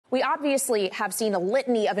We obviously have seen a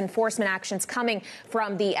litany of enforcement actions coming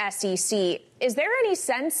from the SEC. Is there any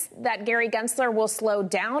sense that Gary Gensler will slow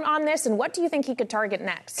down on this? And what do you think he could target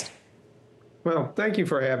next? Well, thank you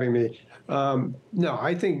for having me. No,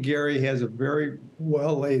 I think Gary has a very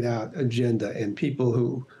well laid out agenda, and people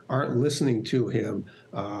who aren't listening to him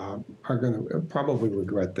are going to probably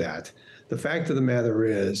regret that. The fact of the matter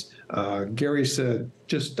is, Gary said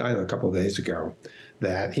just a couple of days ago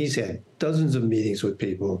that he's had dozens of meetings with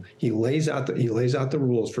people. He lays out the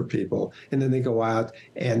rules for people, and then they go out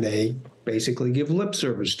and they basically give lip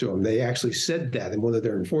service to him. They actually said that in one of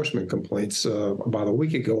their enforcement complaints about a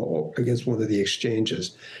week ago against one of the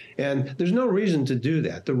exchanges. And there's no reason to do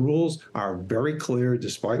that. The rules are very clear,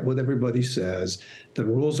 despite what everybody says. The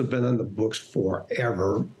rules have been on the books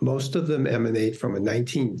forever. Most of them emanate from a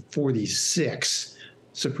 1946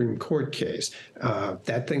 Supreme Court case.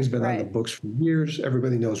 That thing's been on the books for years.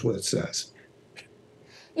 Everybody knows what it says.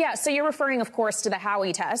 Yeah, so you're referring, of course, to the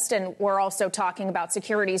Howey test, and we're also talking about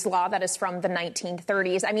securities law that is from the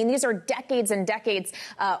 1930s. I mean, these are decades and decades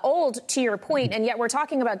old, to your point, and yet we're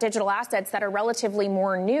talking about digital assets that are relatively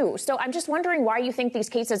more new. So I'm just wondering why you think these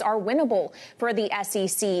cases are winnable for the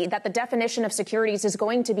SEC, that the definition of securities is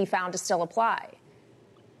going to be found to still apply.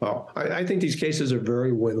 Well, I think these cases are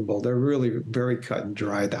very winnable. They're really very cut and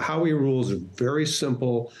dry. The Howey rules are very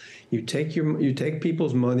simple. You take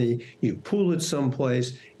people's money, you pool it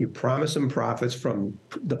someplace, you promise them profits from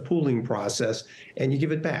the pooling process, and you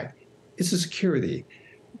give it back. It's a security.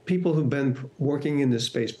 People who've been working in this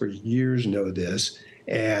space for years know this.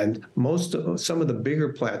 And some of the bigger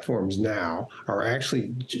platforms now are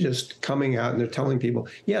actually just coming out and they're telling people,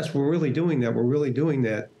 yes, we're really doing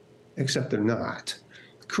that, except they're not.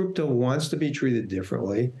 Crypto wants to be treated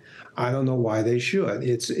differently. I don't know why they should.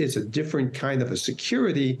 It's a different kind of a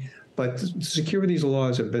security, but securities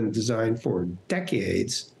laws have been designed for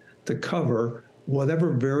decades to cover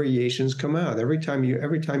whatever variations come out. Every time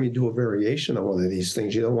you do a variation on one of these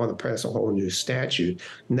things, you don't want to pass a whole new statute.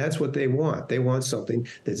 And that's what they want. They want something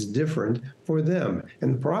that's different for them.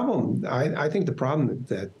 And the problem, I think the problem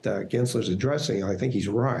that Gensler's addressing, I think he's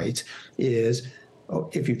right, is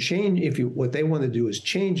what they want to do is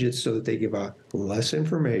change it so that they give out less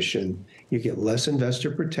information, you get less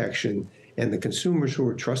investor protection, and the consumers who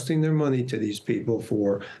are trusting their money to these people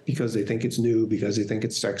because they think it's new, because they think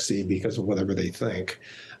it's sexy, because of whatever they think,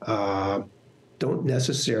 don't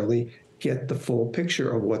necessarily get the full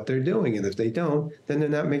picture of what they're doing. And if they don't, then they're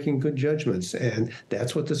not making good judgments. And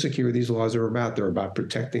that's what the securities laws are about. They're about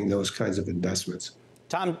protecting those kinds of investments.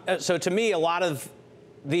 Tom, so to me, a lot of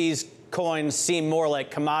these coins seem more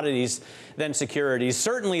like commodities than securities.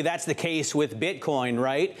 Certainly that's the case with Bitcoin,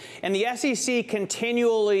 right? And the SEC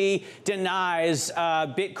continually denies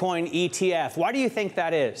Bitcoin ETF. Why do you think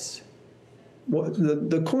that is? Well,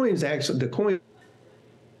 the coins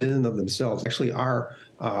in and of themselves actually are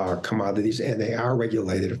commodities, and they are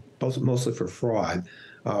regulated mostly for fraud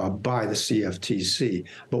by the CFTC.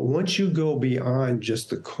 But once you go beyond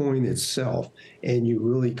just the coin itself and you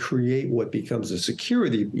really create what becomes a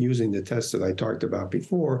security using the test that I talked about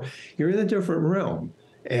before, you're in a different realm.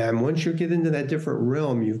 And once you get into that different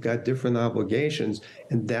realm, you've got different obligations,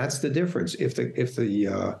 and that's the difference. If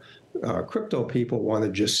the crypto people want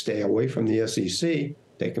to just stay away from the SEC,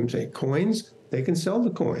 they can say coins. They can sell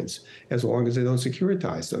the coins as long as they don't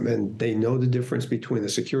securitize them. And they know the difference between a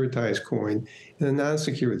securitized coin and a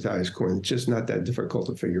non-securitized coin. It's just not that difficult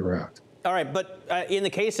to figure out. All right, but in the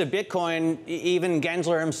case of Bitcoin, even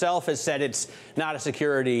Gensler himself has said it's not a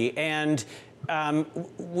security. And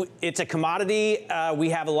it's a commodity.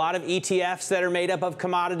 We have a lot of ETFs that are made up of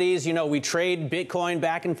commodities. You know, we trade Bitcoin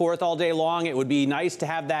back and forth all day long. It would be nice to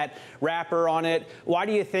have that wrapper on it. Why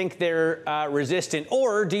do you think they're resistant?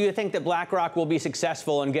 Or do you think that BlackRock will be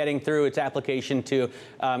successful in getting through its application to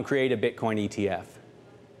create a Bitcoin ETF?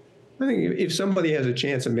 I think if somebody has a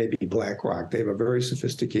chance, it may be BlackRock. They have a very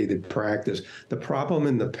sophisticated practice. The problem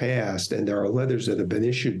in the past, and there are letters that have been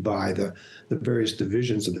issued by the various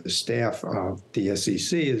divisions of the staff of the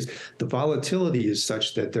SEC, is the volatility is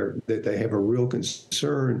such that they have a real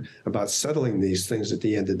concern about settling these things at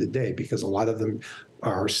the end of the day, because a lot of them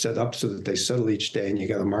are set up so that they settle each day and you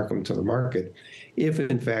got to mark them to the market. If,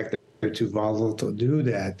 in fact, they're too volatile to do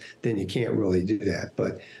that, then you can't really do that.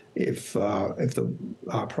 But if the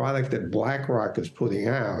product that BlackRock is putting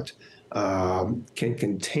out can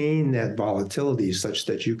contain that volatility such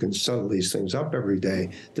that you can settle these things up every day,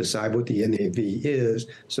 decide what the NAV is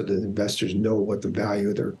so that investors know what the value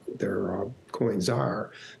of their coins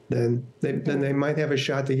are, then they might have a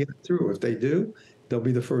shot to get through. If they do, they'll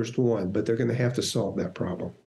be the first one, but they're going to have to solve that problem.